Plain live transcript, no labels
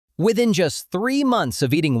Within just 3 months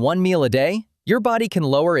of eating one meal a day, your body can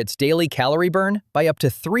lower its daily calorie burn by up to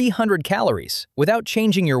 300 calories without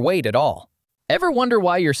changing your weight at all. Ever wonder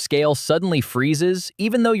why your scale suddenly freezes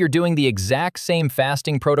even though you're doing the exact same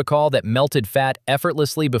fasting protocol that melted fat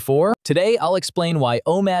effortlessly before? Today, I'll explain why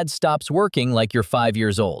OMAD stops working like you're 5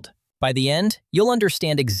 years old. By the end, you'll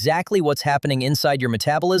understand exactly what's happening inside your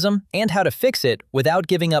metabolism and how to fix it without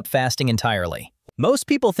giving up fasting entirely. Most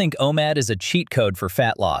people think OMAD is a cheat code for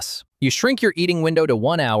fat loss. You shrink your eating window to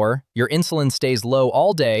 1 hour, your insulin stays low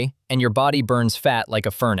all day, and your body burns fat like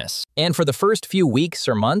a furnace. And for the first few weeks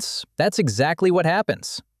or months, that's exactly what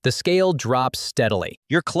happens. The scale drops steadily.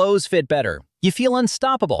 Your clothes fit better. You feel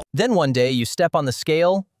unstoppable. Then one day you step on the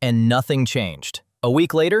scale and nothing changed. A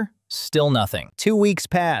week later, still nothing. 2 weeks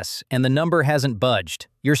pass and the number hasn't budged.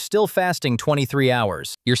 You're still fasting 23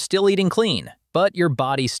 hours. You're still eating clean, but your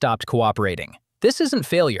body stopped cooperating. This isn't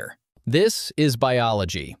failure. This is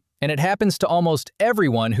biology. And it happens to almost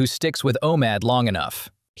everyone who sticks with OMAD long enough.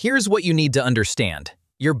 Here's what you need to understand.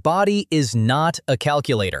 Your body is not a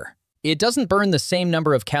calculator. It doesn't burn the same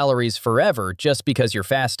number of calories forever just because you're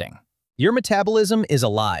fasting. Your metabolism is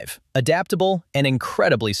alive, adaptable, and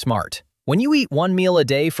incredibly smart. When you eat one meal a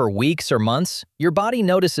day for weeks or months, your body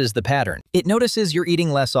notices the pattern. It notices you're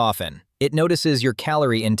eating less often. It notices your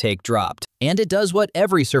calorie intake dropped. And it does what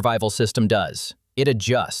every survival system does. It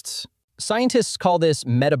adjusts. Scientists call this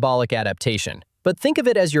metabolic adaptation, but think of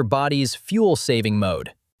it as your body's fuel-saving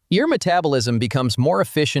mode. Your metabolism becomes more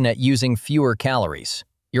efficient at using fewer calories.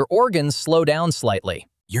 Your organs slow down slightly.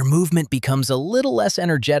 Your movement becomes a little less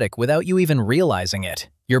energetic without you even realizing it.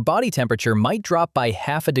 Your body temperature might drop by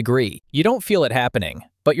half a degree. You don't feel it happening,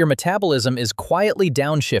 but your metabolism is quietly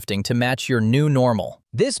downshifting to match your new normal.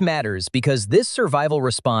 This matters because this survival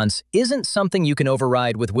response isn't something you can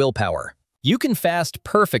override with willpower. You can fast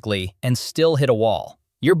perfectly and still hit a wall.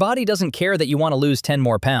 Your body doesn't care that you want to lose 10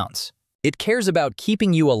 more pounds. It cares about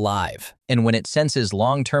keeping you alive, and when it senses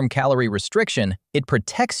long-term calorie restriction, it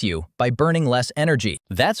protects you by burning less energy.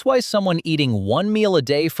 That's why someone eating one meal a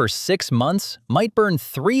day for 6 months might burn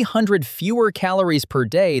 300 fewer calories per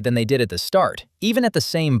day than they did at the start, even at the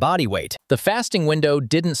same body weight. The fasting window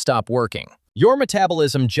didn't stop working. Your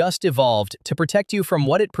metabolism just evolved to protect you from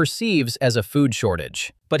what it perceives as a food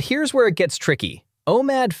shortage. But here's where it gets tricky.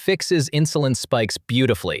 OMAD fixes insulin spikes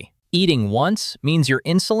beautifully. Eating once means your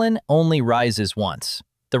insulin only rises once.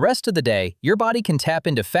 The rest of the day, your body can tap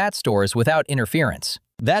into fat stores without interference.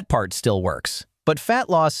 That part still works. But fat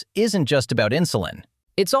loss isn't just about insulin.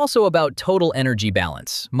 It's also about total energy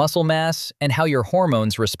balance, muscle mass, and how your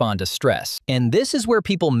hormones respond to stress. And this is where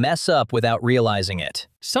people mess up without realizing it.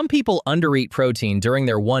 Some people undereat protein during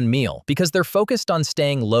their one meal because they're focused on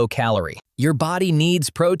staying low calorie. Your body needs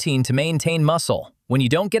protein to maintain muscle. When you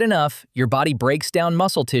don't get enough, your body breaks down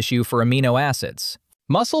muscle tissue for amino acids.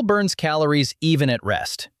 Muscle burns calories even at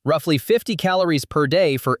rest, roughly 50 calories per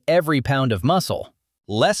day for every pound of muscle.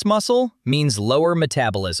 Less muscle means lower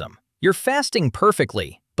metabolism. You're fasting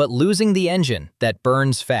perfectly, but losing the engine that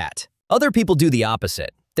burns fat. Other people do the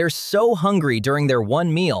opposite. They're so hungry during their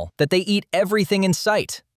one meal that they eat everything in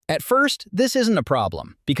sight. At first, this isn't a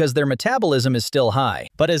problem because their metabolism is still high.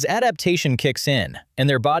 But as adaptation kicks in and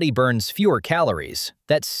their body burns fewer calories,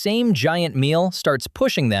 that same giant meal starts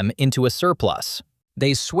pushing them into a surplus.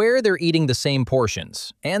 They swear they're eating the same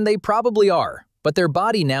portions, and they probably are, but their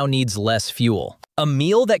body now needs less fuel. A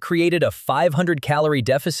meal that created a 500-calorie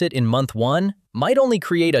deficit in month 1 might only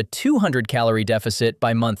create a 200-calorie deficit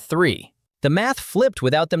by month 3. The math flipped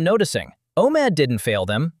without them noticing. OMAD didn't fail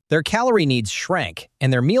them. Their calorie needs shrank,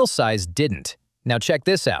 and their meal size didn't. Now check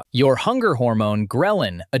this out. Your hunger hormone,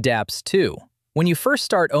 ghrelin, adapts too. When you first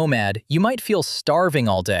start OMAD, you might feel starving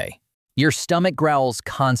all day. Your stomach growls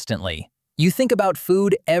constantly. You think about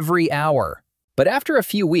food every hour. But after a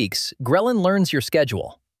few weeks, ghrelin learns your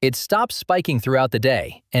schedule. It stops spiking throughout the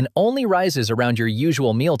day and only rises around your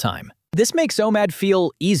usual mealtime. This makes OMAD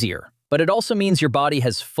feel easier, but it also means your body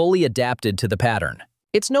has fully adapted to the pattern.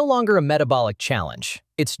 It's no longer a metabolic challenge.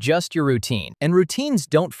 It's just your routine, and routines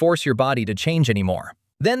don't force your body to change anymore.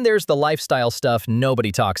 Then there's the lifestyle stuff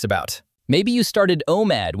nobody talks about. Maybe you started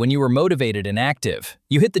OMAD when you were motivated and active.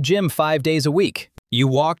 You hit the gym 5 days a week. You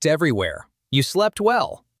walked everywhere. You slept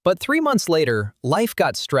well. But 3 months later, life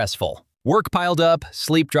got stressful. Work piled up,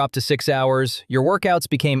 sleep dropped to 6 hours, your workouts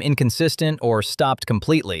became inconsistent or stopped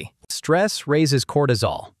completely. Stress raises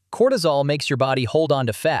cortisol. Cortisol makes your body hold on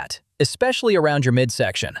to fat, especially around your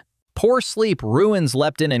midsection. Poor sleep ruins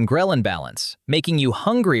leptin and ghrelin balance, making you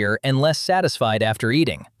hungrier and less satisfied after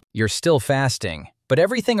eating. You're still fasting, but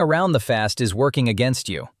everything around the fast is working against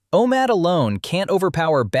you. OMAD alone can't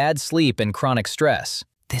overpower bad sleep and chronic stress.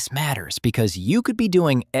 This matters because you could be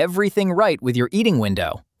doing everything right with your eating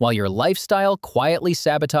window, while your lifestyle quietly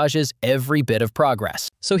sabotages every bit of progress.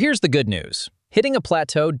 So here's the good news. Hitting a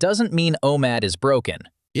plateau doesn't mean OMAD is broken.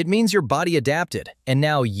 It means your body adapted, and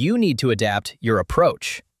now you need to adapt your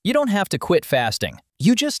approach. You don't have to quit fasting.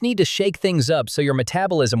 You just need to shake things up so your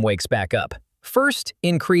metabolism wakes back up. First,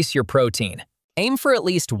 increase your protein. Aim for at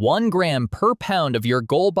least 1 gram per pound of your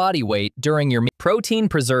goal body weight during your meal. Protein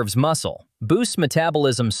preserves muscle, boosts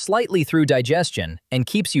metabolism slightly through digestion, and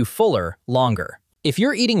keeps you fuller longer. If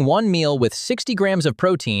you're eating one meal with 60 grams of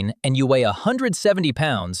protein and you weigh 170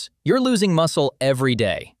 pounds, you're losing muscle every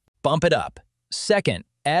day. Bump it up. Second,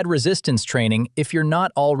 add resistance training if you're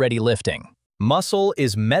not already lifting. Muscle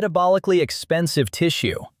is metabolically expensive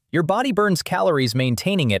tissue. Your body burns calories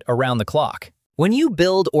maintaining it around the clock. When you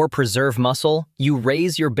build or preserve muscle, you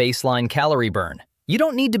raise your baseline calorie burn. You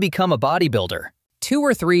don't need to become a bodybuilder. 2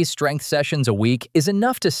 or 3 strength sessions a week is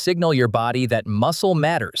enough to signal your body that muscle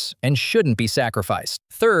matters and shouldn't be sacrificed.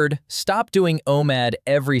 Third, stop doing OMAD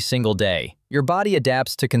every single day. Your body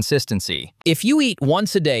adapts to consistency. If you eat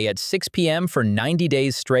once a day at 6 p.m. for 90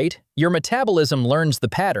 days straight, your metabolism learns the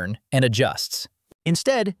pattern and adjusts.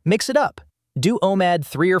 Instead, mix it up. Do OMAD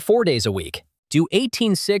 3 or 4 days a week. Do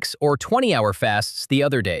 18-6 or 20-hour fasts the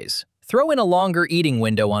other days. Throw in a longer eating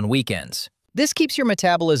window on weekends. This keeps your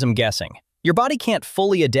metabolism guessing. Your body can't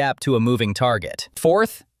fully adapt to a moving target.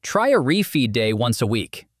 Fourth, try a refeed day once a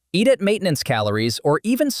week. Eat at maintenance calories or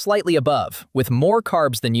even slightly above, with more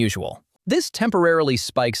carbs than usual. This temporarily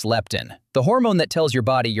spikes leptin, the hormone that tells your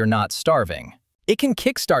body you're not starving. It can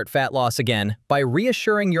kickstart fat loss again by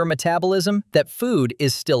reassuring your metabolism that food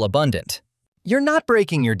is still abundant. You're not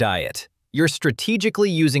breaking your diet. You're strategically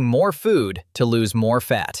using more food to lose more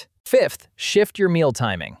fat. Fifth, shift your meal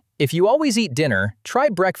timing. If you always eat dinner, try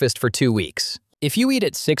breakfast for 2 weeks. If you eat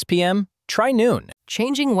at 6 p.m., try noon.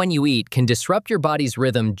 Changing when you eat can disrupt your body's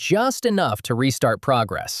rhythm just enough to restart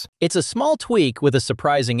progress. It's a small tweak with a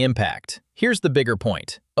surprising impact. Here's the bigger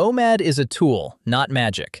point. OMAD is a tool, not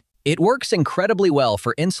magic. It works incredibly well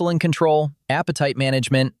for insulin control, appetite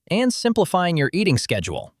management, and simplifying your eating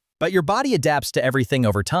schedule. But your body adapts to everything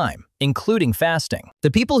over time, including fasting.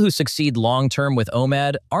 The people who succeed long-term with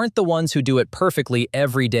OMAD aren't the ones who do it perfectly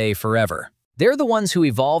every day forever. They're the ones who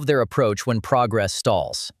evolve their approach when progress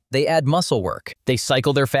stalls. They add muscle work. They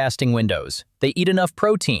cycle their fasting windows. They eat enough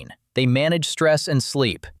protein. They manage stress and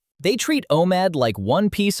sleep. They treat OMAD like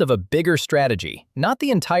one piece of a bigger strategy, not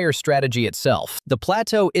the entire strategy itself. The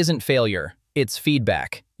plateau isn't failure, it's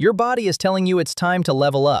feedback. Your body is telling you it's time to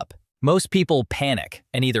level up. Most people panic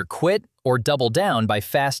and either quit or double down by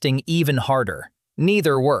fasting even harder.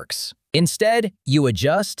 Neither works. Instead, you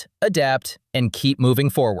adjust, adapt, and keep moving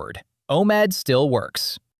forward. OMAD still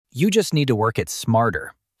works. You just need to work it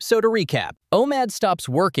smarter. So to recap, OMAD stops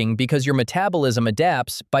working because your metabolism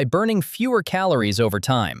adapts by burning fewer calories over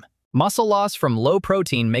time. Muscle loss from low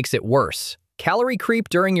protein makes it worse. Calorie creep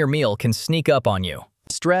during your meal can sneak up on you.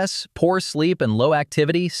 Stress, poor sleep, and low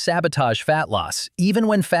activity sabotage fat loss, even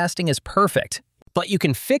when fasting is perfect. But you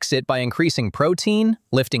can fix it by increasing protein,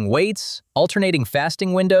 lifting weights, alternating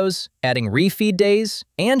fasting windows, adding refeed days,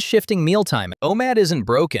 and shifting mealtime. OMAD isn't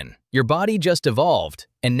broken. Your body just evolved,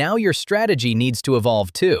 and now your strategy needs to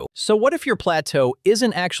evolve too. So what if your plateau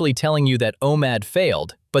isn't actually telling you that OMAD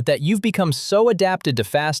failed, but that you've become so adapted to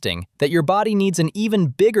fasting that your body needs an even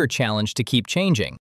bigger challenge to keep changing?